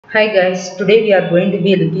Hi guys, today we are going to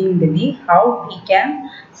be looking into the how we can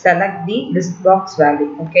select the list box value.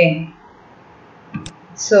 Okay,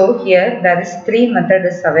 so here there is three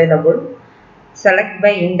methods available: select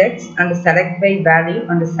by index and select by value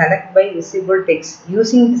and select by visible text.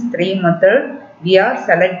 Using these three methods, we are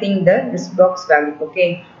selecting the list box value.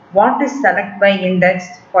 Okay, what is select by index?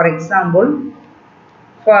 For example,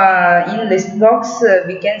 in list box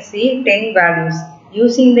we can see 10 values.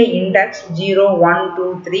 Using the index 0, 1,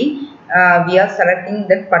 2, 3, we are selecting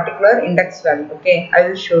that particular index value. Okay, I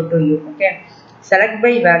will show to you. Okay, select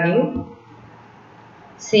by value.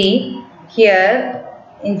 See here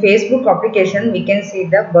in Facebook application we can see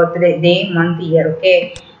the birthday, day, month, year.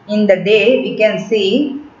 Okay, in the day we can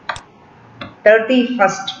see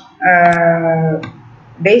 31st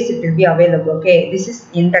days it will be available. Okay, this is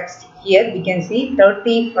indexed. Here we can see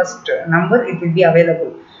 31st number it will be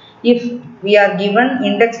available. If we are given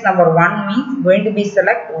index number 1 means going to be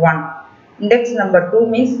select 1. Index number 2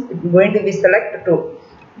 means going to be select 2.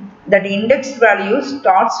 That index value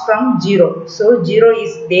starts from 0. So 0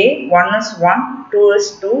 is day, 1 is 1, 2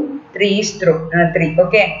 is 2, 3 is 3.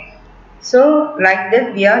 Okay. So like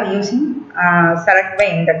that we are using select by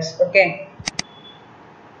index. Okay.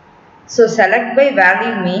 So select by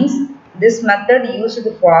value means this method used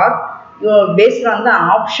for based on the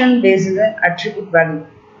option based attribute value.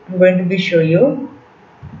 I am going to be show you.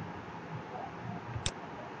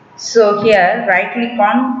 So here right click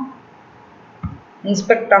on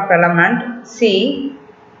inspect of element. See,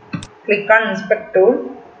 click on inspect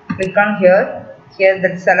tool. Click on here. Here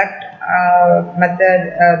that select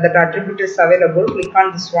method that attribute is available. Click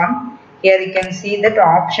on this one. Here you can see that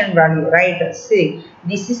option value, right? See,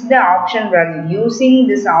 this is the option value. Using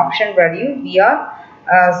this option value, we are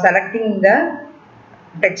selecting the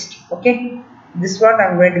text. Okay, this is what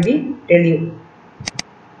I am going to be tell you.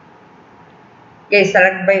 Okay,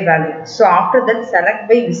 select by value. So after that, select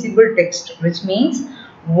by visible text, which means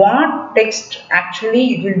what text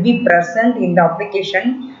actually it will be present in the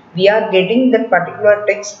application. We are getting that particular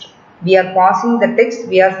text. We are passing the text,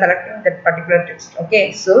 we are selecting that particular text.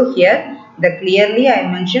 Okay, so here the clearly I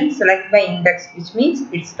mentioned select by index, which means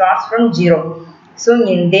it starts from 0. So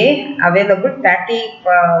in day available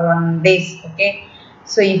 31 days. Okay,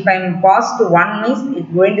 so if I am passed to 1 means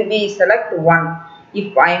it going to be select 1.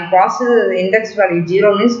 If I am passed the index value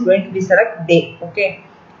 0 means going to be select day. Okay,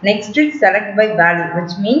 next is select by value,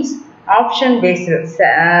 which means option based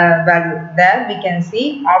value. There we can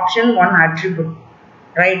see option 1 attribute.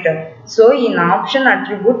 Right, so in option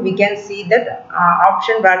attribute we can see that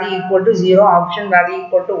option value equal to 0, option value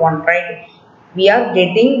equal to 1, right? We are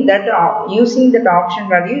getting that using that option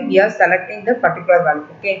value we are selecting the particular value.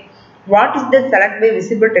 Okay, what is the select by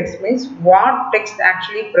visible text means what text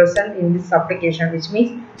actually present in this application, which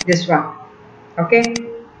means this one. Okay,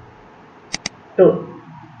 2.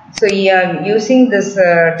 So yeah, using this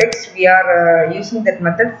text we are using that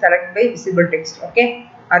method select by visible text.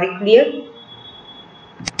 Okay, are you clear?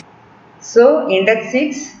 So index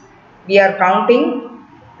 6 we are counting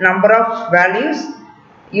number of values.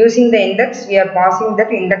 Using the index we are passing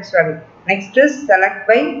that index value. Next is select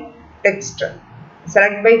by text,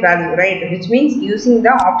 select by value, right, which means using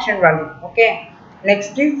the option value. Okay,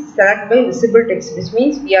 next is select by visible text, which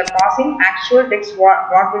means we are passing actual text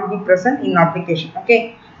what will be present in application.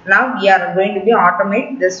 Okay, now we are going to be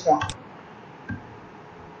automate this one.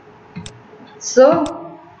 So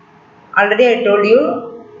already I told you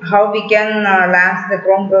how we can launch the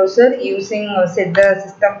Chrome browser using set the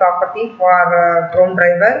system property for Chrome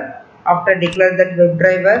driver. After declare that web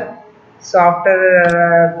driver, so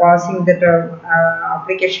after passing that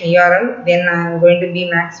application URL, then I am going to be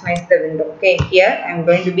maximize the window. Okay, here I am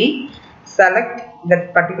going to be select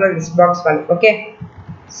that particular list box value. Okay,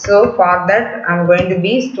 so for that I am going to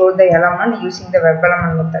be store the element using the web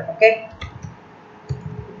element method. Okay,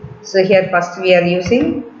 so here first we are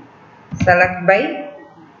using select by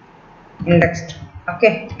indexed.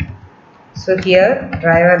 Okay, so here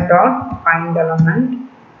driver dot find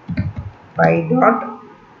element by dot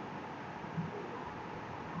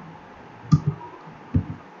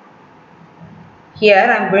here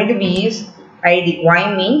I am going to be use ID.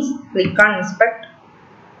 Y means click on inspect,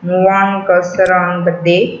 move on cursor on the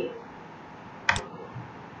day,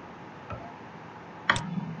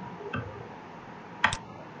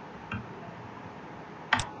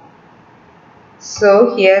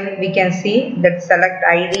 so here we can see that select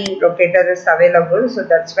ID locator is available, so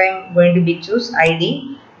that's why I'm going to be choose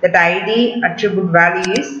ID. That ID attribute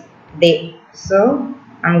value is day, so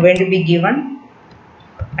I'm going to be given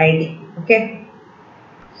ID. Okay,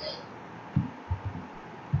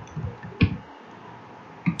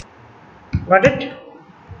 got it?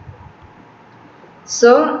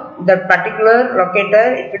 So the particular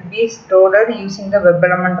locator, it will be stored using the web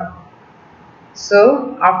element.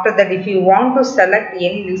 So after that, if you want to select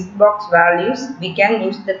any list box values, we can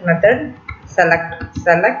use that method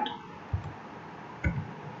select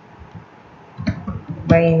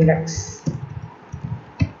by index.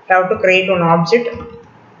 You have to create an object,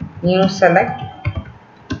 new select.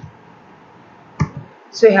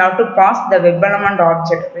 So you have to pass the web element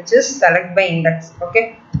object, which is select by index.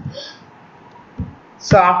 Okay.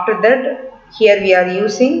 So after that, here we are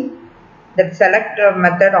using that select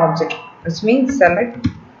method object, which means select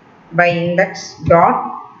by index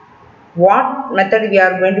dot. What method we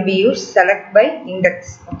are going to be used? Select by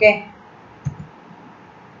index. Okay.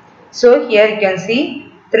 So here you can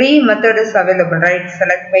see three methods is available, right?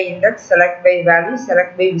 Select by index, select by value,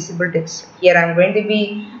 select by visible text. Here I am going to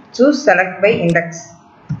be choose select by index.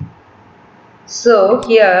 So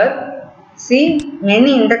here see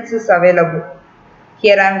many indexes available.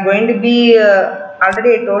 Here I am going to be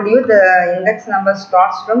already I told you the index number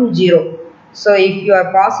starts from 0. So if you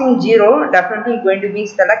are passing 0, definitely going to be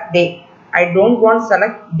select day. I don't want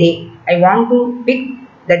select day. I want to pick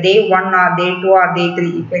the day 1 or day 2 or day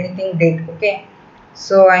 3, if anything date. Okay.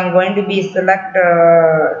 So I am going to be select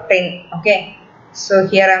 10. Okay. So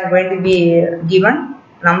here I am going to be given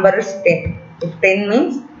number is 10. If 10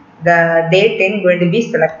 means the day 10 going to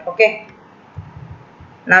be select. Okay.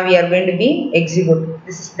 Now we are going to be execute.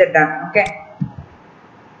 This is the done. Okay.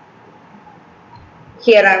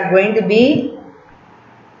 Here I am going to be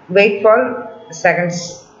wait for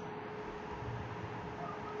seconds.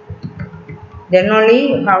 Then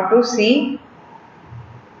only you have to see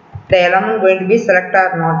the element going to be select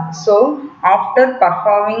or not. So after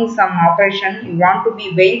performing some operation, you want to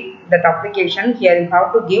be wait that application. Here you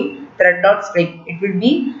have to give thread.sleep. It will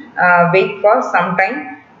be wait for some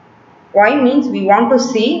time. Why means we want to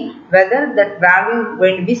see whether that value is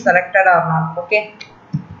going to be selected or not. Okay.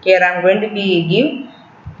 Here I am going to be give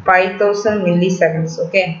 5000 milliseconds.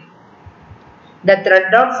 Okay. The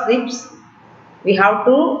thread.sleeps, we have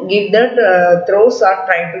to give that throws or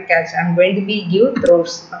try to catch. I am going to be give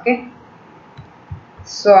throws. Okay.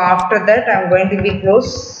 So after that I am going to be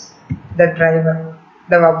close the driver,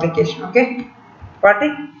 the application. Okay. Got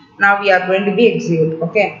it? Now we are going to be execute.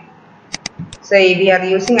 Okay. So we are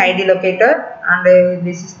using ID locator, and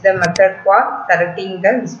this is the method for selecting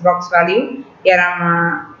the list box value. Here I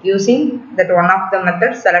am using that one of the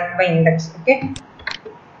methods select by index. Okay.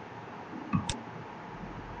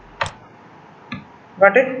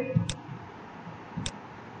 Got it?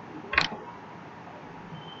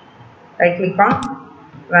 Right click on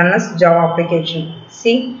run as Java application.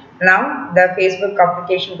 See, now the Facebook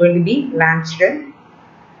application going to be launched.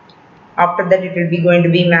 After that it will be going to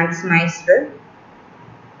be maximized.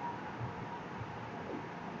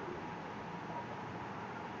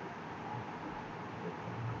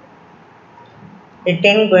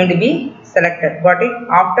 Retain going to be selected. Got it?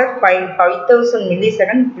 After 5000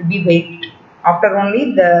 milliseconds it will be wait. After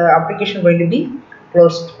only the application going to be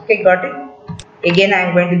closed. Okay, got it? Again I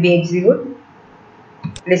am going to be execute.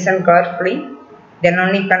 Listen carefully. Then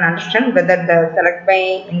only you can understand whether the select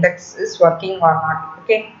by index is working or not.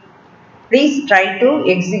 Okay. Please try to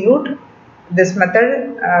execute this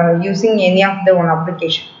method using any of the one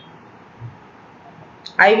application.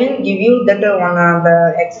 I will give you that one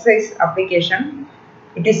the exercise application.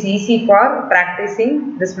 It is easy for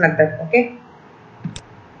practicing this method. Okay.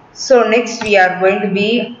 So next we are going to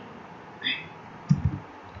be.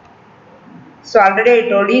 So already I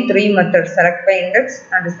told you three methods: select by index,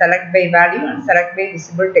 and select by value, and select by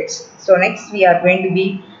visible text. So next we are going to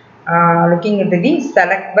be looking into the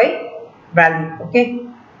select by value. Okay.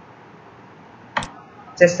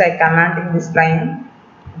 Just I commenting this line.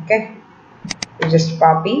 Okay. You just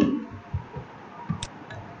copy.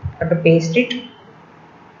 Have to paste it.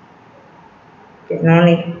 Okay. No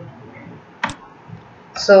need.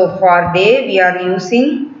 So for day we are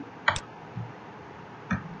using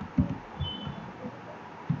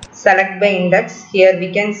select by index. Here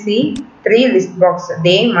we can see three list box: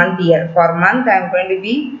 day, month, year. For month I am going to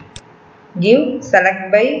be give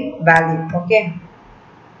select by value. Okay.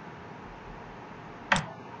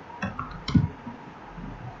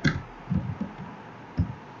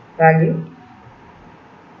 Value.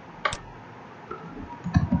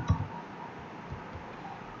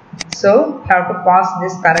 So have to pass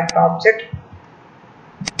this correct object,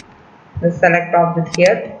 the select object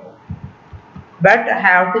here, but I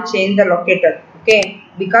have to change the locator. Okay,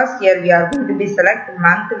 because here we are going to be select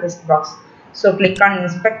month list box. So click on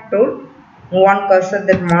inspect tool, move on cursor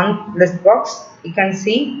that month list box. You can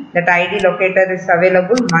see that ID locator is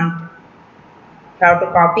available month. You have to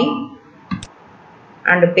copy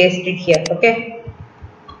and paste it here. Okay.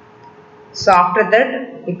 So after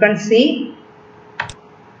that you can see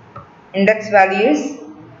index value is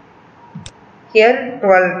here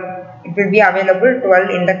 12. It will be available 12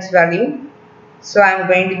 index value. So I am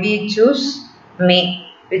going to be choose May,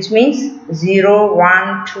 which means 0,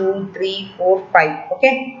 1, 2, 3, 4, 5.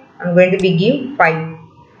 Okay. I am going to be give 5.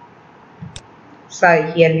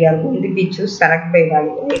 Sorry, here we are going to be choose select by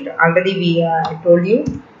value. Right? Already we I told you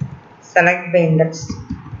select by index.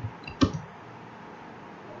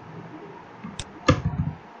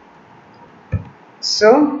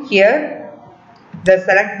 So here the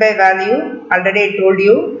select by value already I told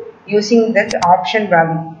you using that option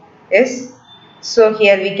value. Yes. So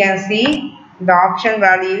here we can see the option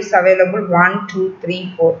value is available 1, 2,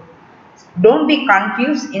 3, 4. Don't be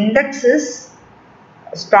confused. Indexes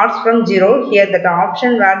starts from 0. Here that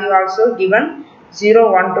option value also given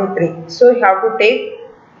 0, 1, 2, 3. So you have to take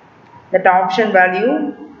that option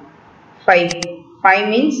value 5. 5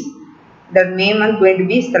 means the May month going to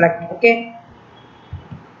be select. Okay.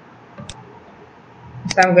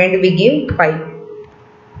 So I am going to be give 5.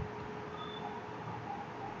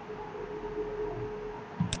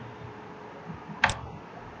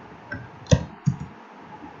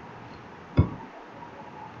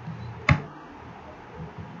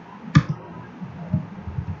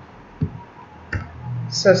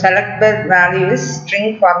 So select by value is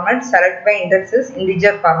string format, select by index is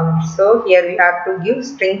integer format. So here we have to give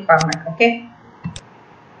string format. Okay.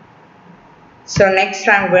 So next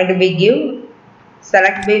I am going to be give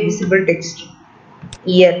select by visible text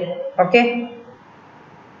year. Okay.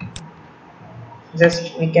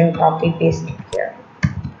 Just we can copy paste it here.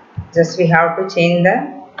 Just we have to change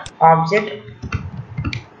the object.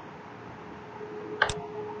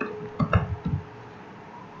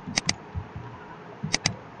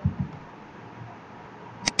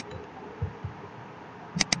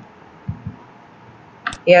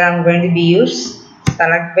 Here I am going to be use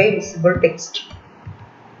select by visible text.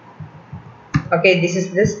 Okay, this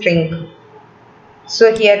is the string.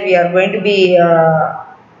 So here we are going to be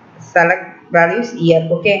select values year.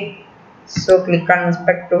 Okay. So click on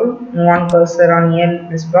inspect tool, move on cursor on here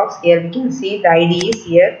this box. Here we can see the ID is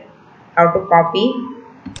here. How to copy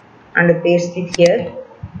and paste it here.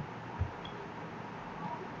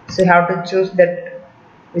 So you have to choose that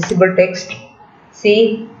visible text.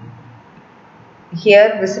 See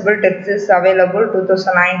here visible text is available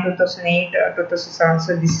 2009, 2008, 2007.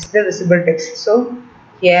 So this is the visible text. So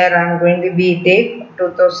here I am going to be take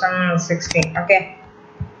 2016. Okay.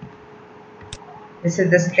 This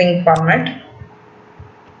is the string format.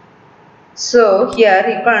 So here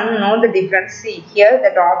you can know the difference. See here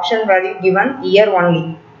that option value given year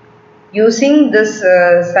only. Using this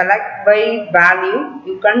select by value,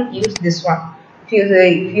 you can use this one.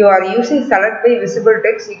 If you are using select by visible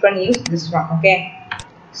text, you can use this one. Okay.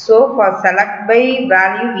 So for select by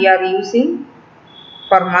value, we are using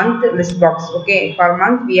for month list box. Okay. For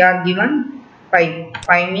month we are given 5.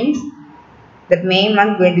 5 means that May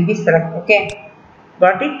month going to be select. Okay.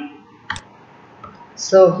 Got it?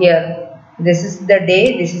 So here this is the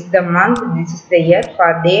day, this is the month, this is the year.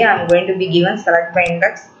 For day I am going to be given select by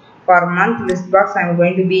index. For month list box I am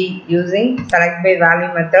going to be using select by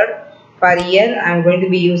value method. For year I am going to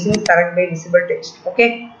be using select by visible text.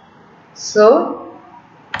 Okay. So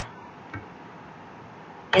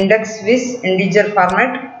index with integer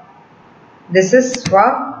format. This is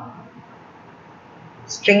for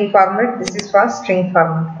string format. This is for string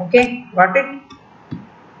format. Okay. Got it?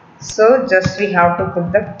 So just we have to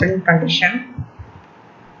put the print condition.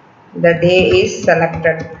 The day is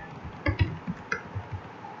selected.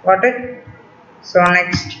 Got it? So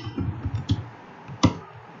next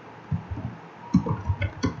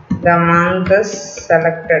the month is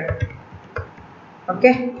selected.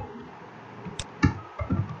 Okay.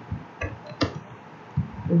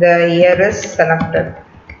 The year is selected.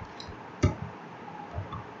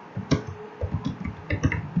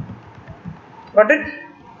 Got it?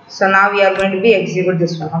 So now we are going to be execute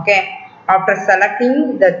this one. Okay. After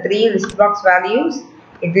selecting the 3 list box values,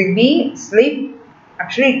 it will be sleep.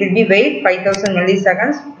 Actually, it will be wait 5000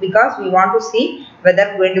 milliseconds because we want to see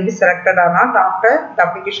whether going to be selected or not after the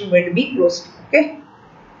application going to be closed. Okay.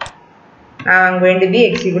 Now I am going to be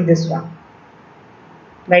execute this one.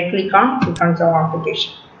 Right click on show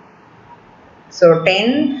application. So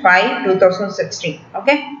 10/5/2016.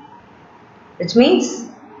 Okay. Which means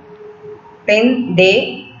 10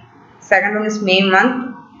 day, second one is May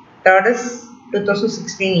month, third is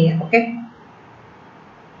 2016 year. Okay.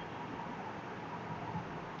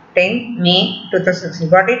 10 May 2016.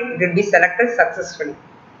 Got it? It will be selected successfully.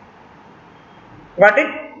 Got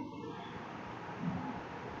it?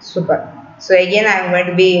 Super. So again I am going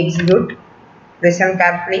to be execute. Listen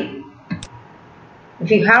carefully. If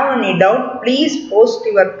you have any doubt, please post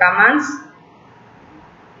your comments.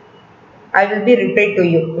 I will be reply to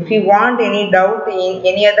you. If you want any doubt in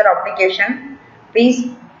any other application, please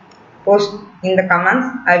post in the comments.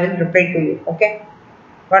 I will reply to you. Okay.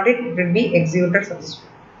 Got it? It will be executed successfully.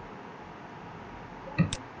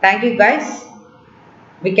 Thank you guys.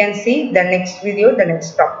 We can see the next video, the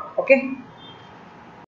next talk. Okay.